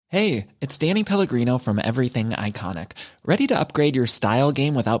Hey, it's Danny Pellegrino from Everything Iconic. Ready to upgrade your style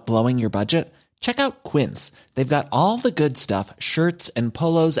game without blowing your budget? Check out Quince. They've got all the good stuff, shirts and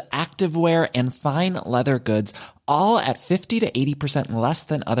polos, activewear, and fine leather goods, all at 50 to 80% less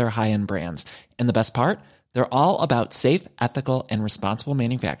than other high-end brands. And the best part? They're all about safe, ethical, and responsible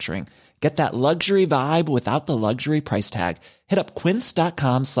manufacturing. Get that luxury vibe without the luxury price tag. Hit up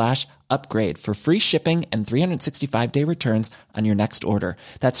quince.com/upgrade for free shipping and 365-day returns on your next order.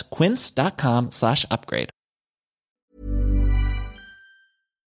 That's quince.com/upgrade.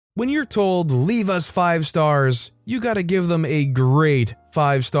 When you're told, leave us 5 stars, you gotta give them a great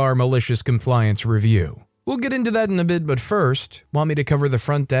 5-star malicious compliance review. We'll get into that in a bit, but first, want me to cover the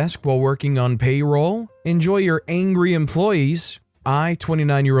front desk while working on payroll? Enjoy your angry employees. I,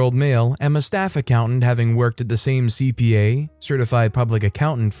 29-year-old male, am a staff accountant having worked at the same CPA, certified public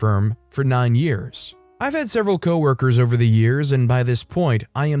accountant firm, for 9 years. I've had several coworkers over the years, and by this point,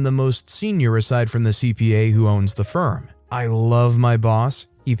 I am the most senior aside from the CPA who owns the firm. I love my boss.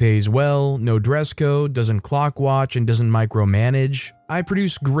 He pays well, no dress code, doesn't clock watch, and doesn't micromanage. I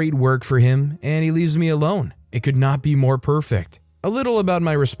produce great work for him, and he leaves me alone. It could not be more perfect. A little about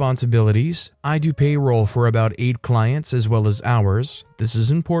my responsibilities. I do payroll for about 8 clients as well as hours. This is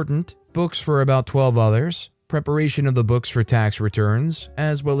important. Books for about 12 others. Preparation of the books for tax returns,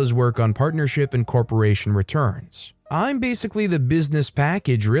 as well as work on partnership and corporation returns. I'm basically the business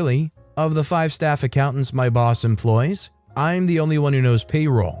package, really. Of the 5 staff accountants my boss employs, I'm the only one who knows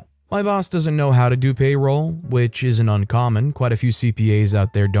payroll. My boss doesn't know how to do payroll, which isn't uncommon. Quite a few CPAs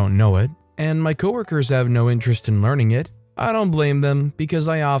out there don't know it. And my coworkers have no interest in learning it. I don't blame them, because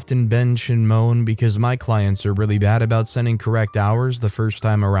I often bench and moan because my clients are really bad about sending correct hours the first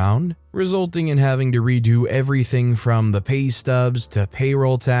time around, resulting in having to redo everything from the pay stubs to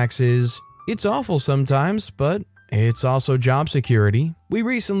payroll taxes. It's awful sometimes, but it's also job security. We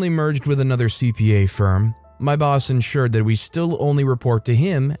recently merged with another CPA firm. My boss ensured that we still only report to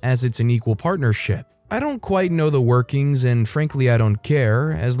him as it's an equal partnership. I don't quite know the workings, and frankly I don't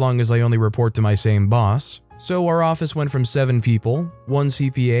care as long as I only report to my same boss. So our office went from 7 people, 1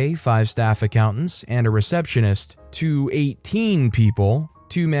 CPA, 5 staff accountants, and a receptionist, to 18 people,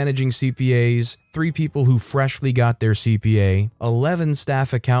 2 managing CPAs, 3 people who freshly got their CPA, 11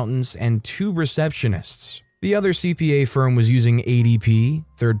 staff accountants, and 2 receptionists. The other CPA firm was using ADP,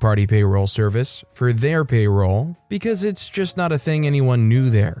 third-party payroll service, for their payroll because it's just not a thing anyone knew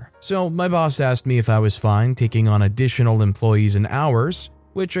there. So my boss asked me if I was fine taking on additional employees and hours,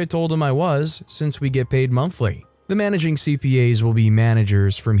 which I told him I was, since we get paid monthly. The managing CPAs will be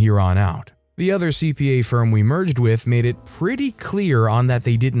managers from here on out. The other CPA firm we merged with made it pretty clear on that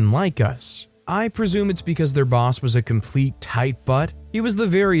they didn't like us. I presume it's because their boss was a complete tight butt. He was the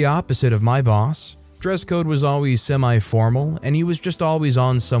very opposite of my boss. Dress code was always semi-formal, and he was just always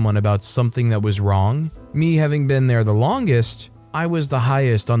on someone about something that was wrong. Me having been there the longest, I was the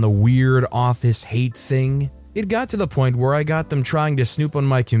highest on the weird office hate thing. It got to the point where I got them trying to snoop on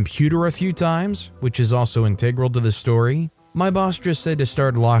my computer a few times, which is also integral to the story. My boss just said to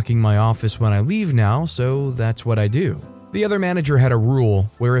start locking my office when I leave now, so that's what I do. The other manager had a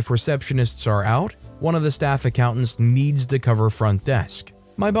rule where if receptionists are out, one of the staff accountants needs to cover front desk.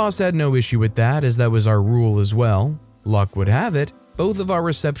 My boss had no issue with that, as that was our rule as well. Luck would have it, both of our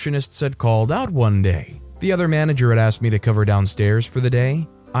receptionists had called out one day. The other manager had asked me to cover downstairs for the day.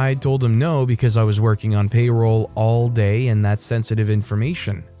 I told him no because I was working on payroll all day and that's sensitive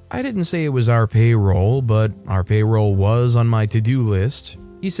information. I didn't say it was our payroll, but our payroll was on my to-do list.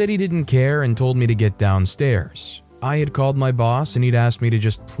 He said he didn't care and told me to get downstairs. I had called my boss and he'd asked me to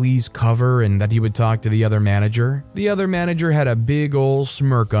just please cover and that he would talk to the other manager. The other manager had a big ol'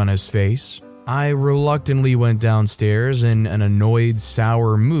 smirk on his face. I reluctantly went downstairs in an annoyed,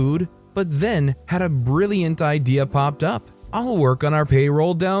 sour mood, but then had a brilliant idea popped up. I'll work on our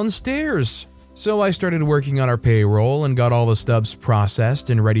payroll downstairs. So I started working on our payroll and got all the stubs processed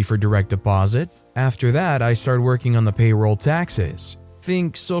and ready for direct deposit. After that, I started working on the payroll taxes.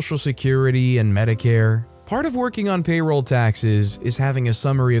 Think Social Security and Medicare. Part of working on payroll taxes is having a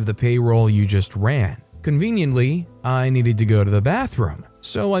summary of the payroll you just ran. Conveniently, I needed to go to the bathroom.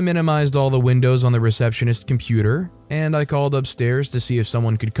 So I minimized all the windows on the receptionist computer and I called upstairs to see if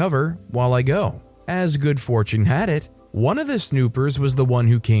someone could cover while I go. As good fortune had it, one of the snoopers was the one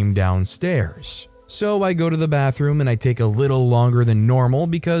who came downstairs. So I go to the bathroom and I take a little longer than normal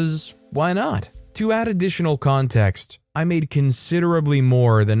because why not? To add additional context, I made considerably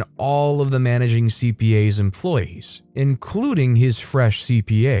more than all of the managing CPA's employees, including his fresh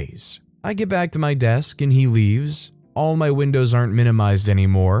CPAs. I get back to my desk and he leaves. All my windows aren't minimized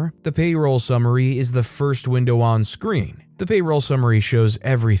anymore. The payroll summary is the first window on screen. The payroll summary shows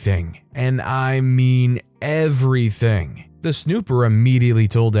everything, and I mean everything. The snooper immediately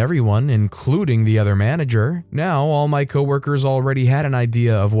told everyone, including the other manager. Now, all my coworkers already had an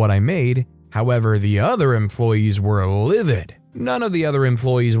idea of what I made. However, the other employees were livid. None of the other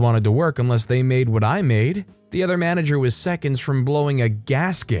employees wanted to work unless they made what I made. The other manager was seconds from blowing a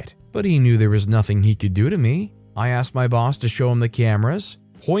gasket, but he knew there was nothing he could do to me. I asked my boss to show him the cameras,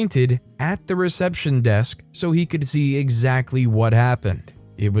 pointed at the reception desk so he could see exactly what happened.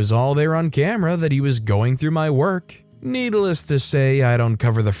 It was all there on camera that he was going through my work. Needless to say, I don't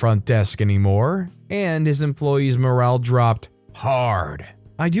cover the front desk anymore, and his employees' morale dropped hard.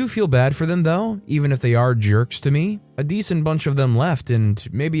 I do feel bad for them though, even if they are jerks to me. A decent bunch of them left, and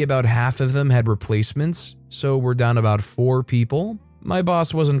maybe about half of them had replacements, so we're down about 4 people. My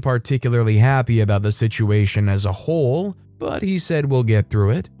boss wasn't particularly happy about the situation as a whole, but he said we'll get through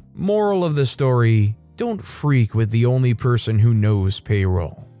it. Moral of the story, don't freak with the only person who knows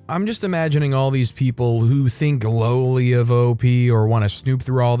payroll. I'm just imagining all these people who think lowly of OP or want to snoop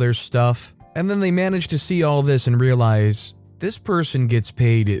through all their stuff, and then they manage to see all this and realize, this person gets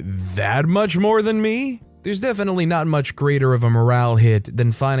paid that much more than me? There's definitely not much greater of a morale hit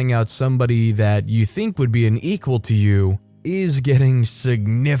than finding out somebody that you think would be an equal to you is getting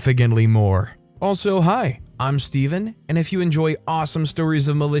significantly more. Also, hi, I'm Steven, and if you enjoy awesome stories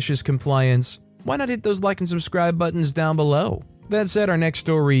of malicious compliance, why not hit those like and subscribe buttons down below? That said, our next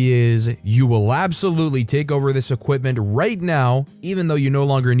story is, you will absolutely take over this equipment right now, even though you no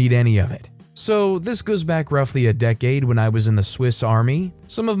longer need any of it. So this goes back roughly a decade when I was in the Swiss Army.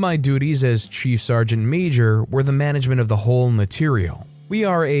 Some of my duties as Chief Sergeant Major were the management of the whole material. We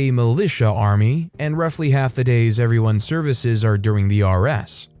are a militia army, and roughly half the days everyone's services are during the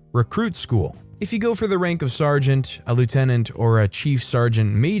RS, recruit school. If you go for the rank of sergeant, a lieutenant, or a Chief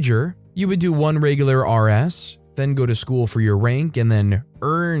Sergeant Major, you would do 1 regular RS, then go to school for your rank, and then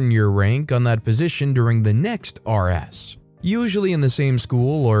earn your rank on that position during the next RS. Usually in the same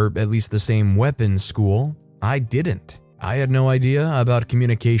school, or at least the same weapons school. I didn't. I had no idea about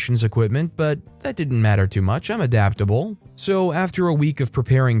communications equipment, but that didn't matter too much. I'm adaptable. So after a week of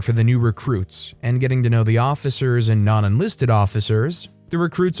preparing for the new recruits and getting to know the officers and non-enlisted officers, the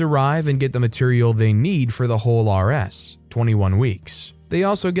recruits arrive and get the material they need for the whole RS, 21 weeks. They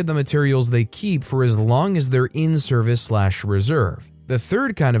also get the materials they keep for as long as they're in service/reserve. The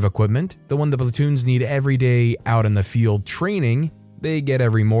third kind of equipment, the one the platoons need every day out in the field training, they get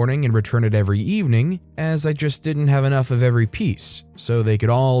every morning and return it every evening, as I just didn't have enough of every piece, so they could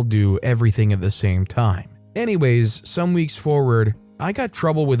all do everything at the same time. Anyways, some weeks forward, I got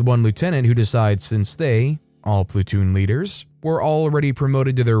trouble with one lieutenant who decides since they, all platoon leaders, were already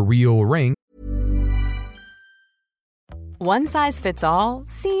promoted to their real rank. One size fits all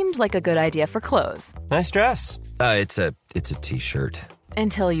seemed like a good idea for clothes. Nice dress. It's a t-shirt.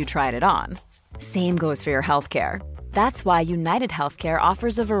 Until you tried it on. Same goes for your healthcare. That's why United Healthcare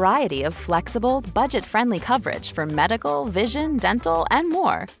offers a variety of flexible, budget-friendly coverage for medical, vision, dental, and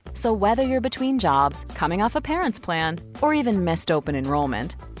more. So whether you're between jobs, coming off a parent's plan, or even missed open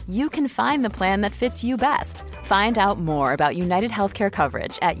enrollment, you can find the plan that fits you best. Find out more about United Healthcare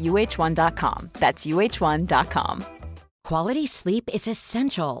coverage at uh1.com. That's uh1.com. Quality sleep is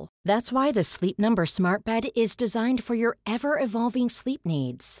essential. That's why the Sleep Number Smart Bed is designed for your ever-evolving sleep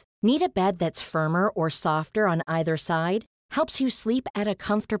needs. Need a bed that's firmer or softer on either side? Helps you sleep at a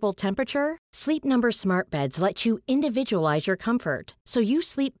comfortable temperature? Sleep Number Smart Beds let you individualize your comfort, so you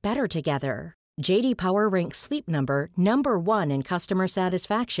sleep better together. J.D. Power ranks Sleep Number number 1 in customer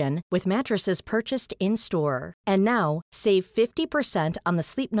satisfaction with mattresses purchased in-store. And now, save 50% on the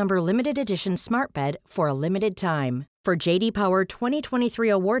Sleep Number Limited Edition Smart Bed for a limited time. For J.D. Power 2023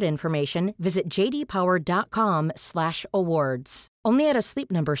 award information, visit jdpower.com/awards. Only at a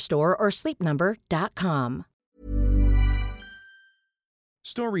Sleep Number store or sleepnumber.com.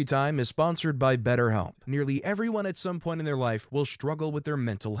 Storytime is sponsored by BetterHelp. Nearly everyone at some point in their life will struggle with their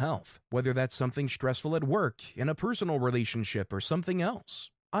mental health, whether that's something stressful at work, in a personal relationship, or something else.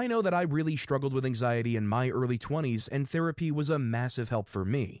 I know that I really struggled with anxiety in my early 20s, and therapy was a massive help for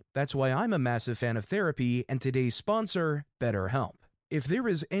me. That's why I'm a massive fan of therapy and today's sponsor, BetterHelp. If there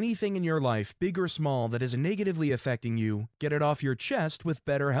is anything in your life, big or small, that is negatively affecting you, get it off your chest with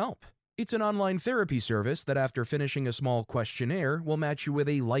BetterHelp. It's an online therapy service that after finishing a small questionnaire will match you with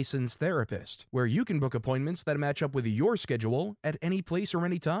a licensed therapist, where you can book appointments that match up with your schedule at any place or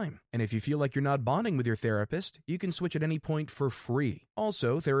any time. And if you feel like you're not bonding with your therapist, you can switch at any point for free.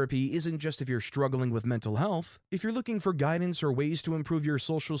 Also, therapy isn't just if you're struggling with mental health. If you're looking for guidance or ways to improve your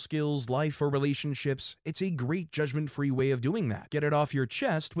social skills, life, or relationships, it's a great judgment-free way of doing that. Get it off your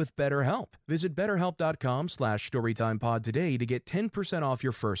chest with BetterHelp. Visit BetterHelp.com/StorytimePod today to get 10% off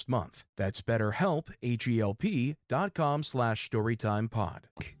your first month. That's BetterHelp, HELP.com/StorytimePod.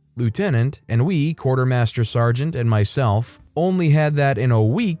 Lieutenant, and we, Quartermaster Sergeant and myself, only had that in a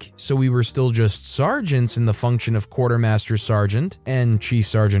week, so we were still just sergeants in the function of Quartermaster Sergeant and Chief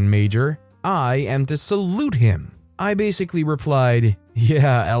Sergeant Major. I am to salute him. I basically replied,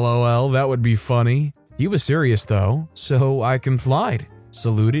 "Yeah, LOL, that would be funny." He was serious though, so I complied,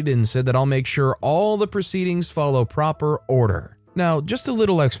 saluted, and said that I'll make sure all the proceedings follow proper order. Now, just a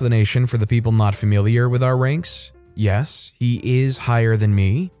little explanation for the people not familiar with our ranks. Yes, he is higher than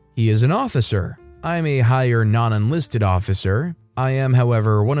me. He is an officer. I'm a higher non-enlisted officer. I am,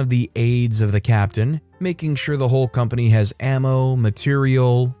 however, one of the aides of the captain, making sure the whole company has ammo,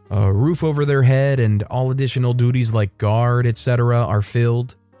 material, a roof over their head, and all additional duties like guard, etc. are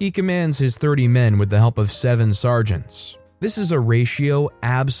filled. He commands his 30 men with the help of 7 sergeants. This is a ratio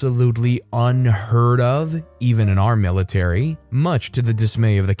absolutely unheard of, even in our military, much to the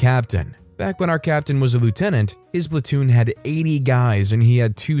dismay of the captain. Back when our captain was a lieutenant, his platoon had 80 guys and he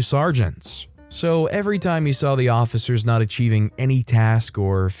had 2 sergeants. So every time he saw the officers not achieving any task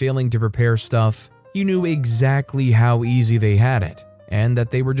or failing to prepare stuff, he knew exactly how easy they had it, and that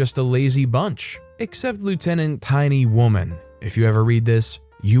they were just a lazy bunch. Except Lieutenant Tiny Woman. If you ever read this,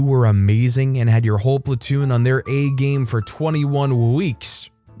 you were amazing and had your whole platoon on their A game for 21 weeks.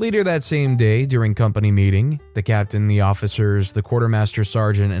 Later that same day, during company meeting, the captain, the officers, the quartermaster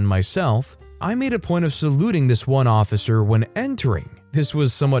sergeant, and myself, I made a point of saluting this one officer when entering. This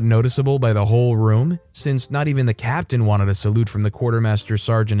was somewhat noticeable by the whole room, since not even the captain wanted a salute from the quartermaster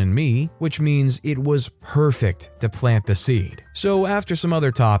sergeant and me, which means it was perfect to plant the seed. So after some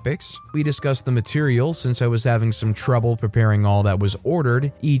other topics, we discussed the material since I was having some trouble preparing all that was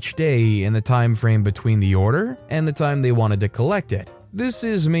ordered each day in the time frame between the order and the time they wanted to collect it. This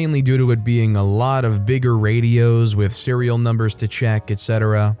is mainly due to it being a lot of bigger radios with serial numbers to check,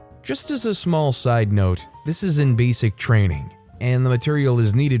 etc. Just as a small side note, this is in basic training, and the material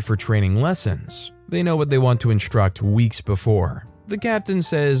is needed for training lessons. They know what they want to instruct weeks before. The captain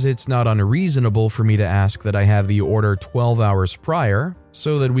says it's not unreasonable for me to ask that I have the order 12 hours prior,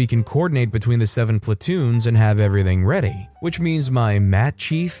 so that we can coordinate between the 7 platoons and have everything ready, which means my MAT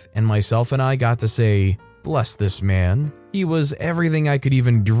chief and myself and I got to say, "Bless this man. He was everything I could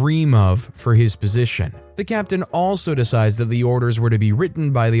even dream of for his position." The captain also decides that the orders were to be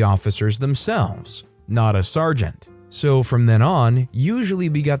written by the officers themselves, not a sergeant. So from then on, usually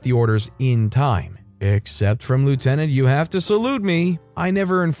we got the orders in time. Except from Lieutenant, you have to salute me. I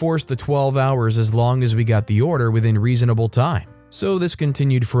never enforced the 12 hours as long as we got the order within reasonable time. So this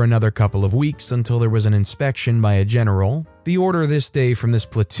continued for another couple of weeks until there was an inspection by a general. The order this day from this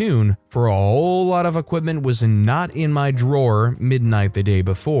platoon for a whole lot of equipment was not in my drawer midnight the day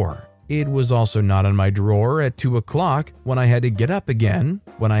before. It was also not in my drawer at 2 o'clock when I had to get up again.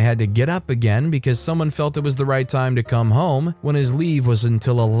 Because someone felt it was the right time to come home when his leave was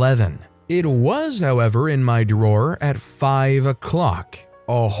until 11. It was, however, in my drawer at 5 o'clock,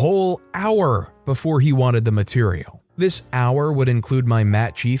 a whole hour before he wanted the material. This hour would include my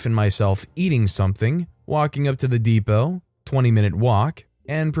MAT chief and myself eating something, walking up to the depot, 20-minute walk,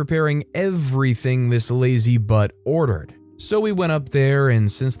 and preparing everything this lazy butt ordered. So we went up there,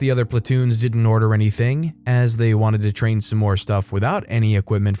 and since the other platoons didn't order anything, as they wanted to train some more stuff without any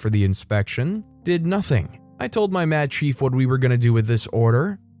equipment for the inspection, did nothing. I told my MAT chief what we were going to do with this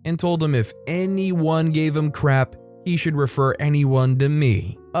order, and told him if anyone gave him crap, he should refer anyone to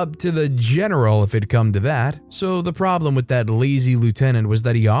me. Up to the general if it come to that. So the problem with that lazy lieutenant was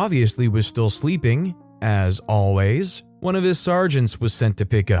that he obviously was still sleeping. As always, one of his sergeants was sent to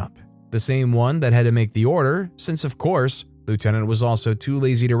pick up. The same one that had to make the order, since of course, Lieutenant was also too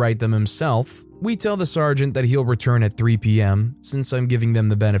lazy to write them himself. We tell the sergeant that he'll return at 3 p.m. since I'm giving them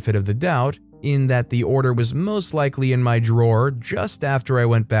the benefit of the doubt, in that the order was most likely in my drawer just after I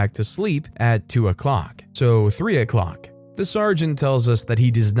went back to sleep at 2 o'clock. So 3 o'clock. The sergeant tells us that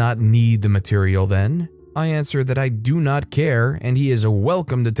he does not need the material then. I answer that I do not care and he is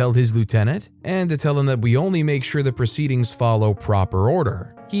welcome to tell his lieutenant and to tell him that we only make sure the proceedings follow proper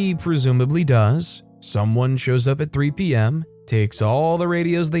order. He presumably does. Someone shows up at 3 p.m., takes all the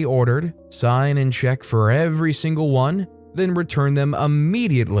radios they ordered, sign and check for every single one, then return them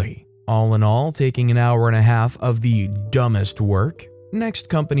immediately. All in all, taking an hour and a half of the dumbest work. Next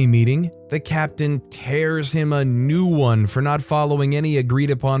company meeting, the captain tears him a new one for not following any agreed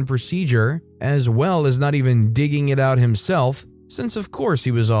upon procedure, as well as not even digging it out himself, since of course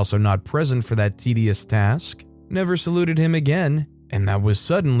he was also not present for that tedious task. Never saluted him again, and that was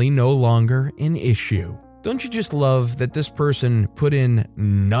suddenly no longer an issue. Don't you just love that this person put in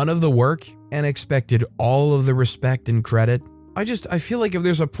none of the work and expected all of the respect and credit? I feel like if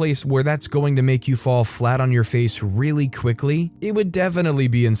there's a place where that's going to make you fall flat on your face really quickly, it would definitely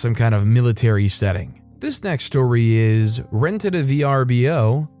be in some kind of military setting. This next story is rented a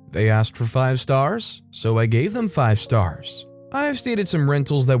VRBO. They asked for 5 stars, so I gave them 5 stars. I've stated some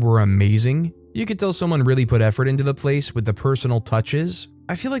rentals that were amazing. You could tell someone really put effort into the place with the personal touches.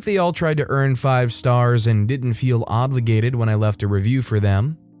 I feel like they all tried to earn 5 stars and didn't feel obligated when I left a review for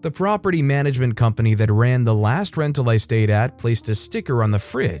them. The property management company that ran the last rental I stayed at placed a sticker on the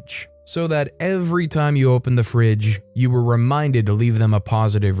fridge so that every time you opened the fridge, you were reminded to leave them a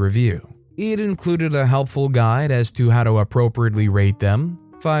positive review. It included a helpful guide as to how to appropriately rate them.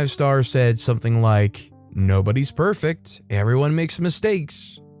 5 stars said something like, "Nobody's perfect, everyone makes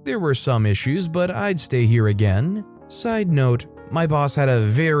mistakes. There were some issues, but I'd stay here again." Side note, my boss had a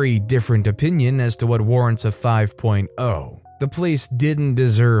very different opinion as to what warrants a 5.0. The place didn't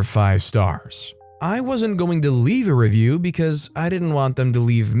deserve 5 stars. I wasn't going to leave a review because I didn't want them to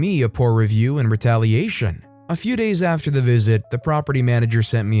leave me a poor review in retaliation. A few days after the visit, the property manager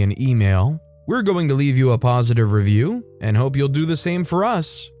sent me an email. "We're going to leave you a positive review and hope you'll do the same for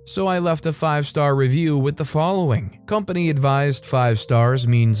us." So I left a 5-star review with the following. "Company advised 5 stars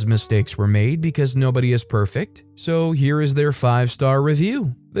means mistakes were made because nobody is perfect. So here is their 5-star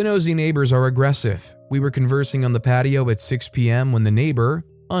review. The nosy neighbors are aggressive. We were conversing on the patio at 6 p.m. when the neighbor,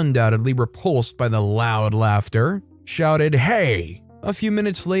 undoubtedly repulsed by the loud laughter, shouted, 'Hey!' A few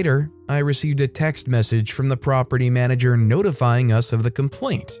minutes later, I received a text message from the property manager notifying us of the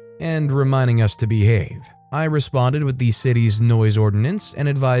complaint and reminding us to behave. I responded with the city's noise ordinance and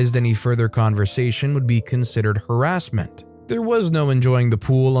advised any further conversation would be considered harassment. There was no enjoying the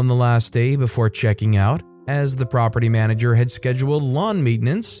pool on the last day before checking out, as the property manager had scheduled lawn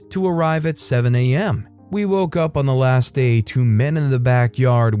maintenance to arrive at 7 a.m. We woke up on the last day to men in the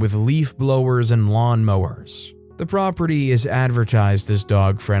backyard with leaf blowers and lawn mowers. The property is advertised as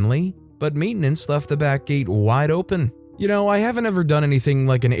dog-friendly, but maintenance left the back gate wide open. You know, I haven't ever done anything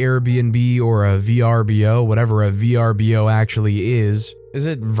like an Airbnb or a VRBO, whatever a VRBO actually is. Is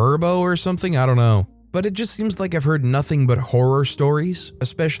it Verbo or something? I don't know. But it just seems like I've heard nothing but horror stories,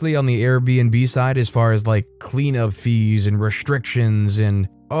 especially on the Airbnb side as far as like cleanup fees and restrictions and,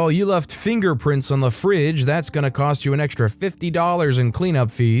 "Oh, you left fingerprints on the fridge, that's gonna cost you an extra $50 in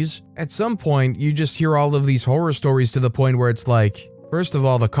cleanup fees." At some point, you just hear all of these horror stories to the point where it's like, first of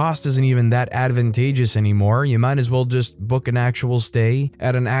all, the cost isn't even that advantageous anymore. You might as well just book an actual stay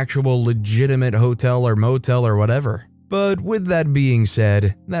at an actual legitimate hotel or motel or whatever. But with that being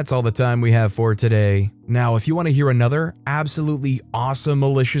said, that's all the time we have for today. Now, if you want to hear another absolutely awesome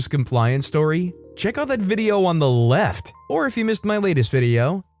malicious compliance story, check out that video on the left. Or if you missed my latest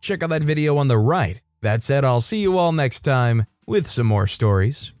video, check out that video on the right. That said, I'll see you all next time with some more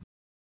stories.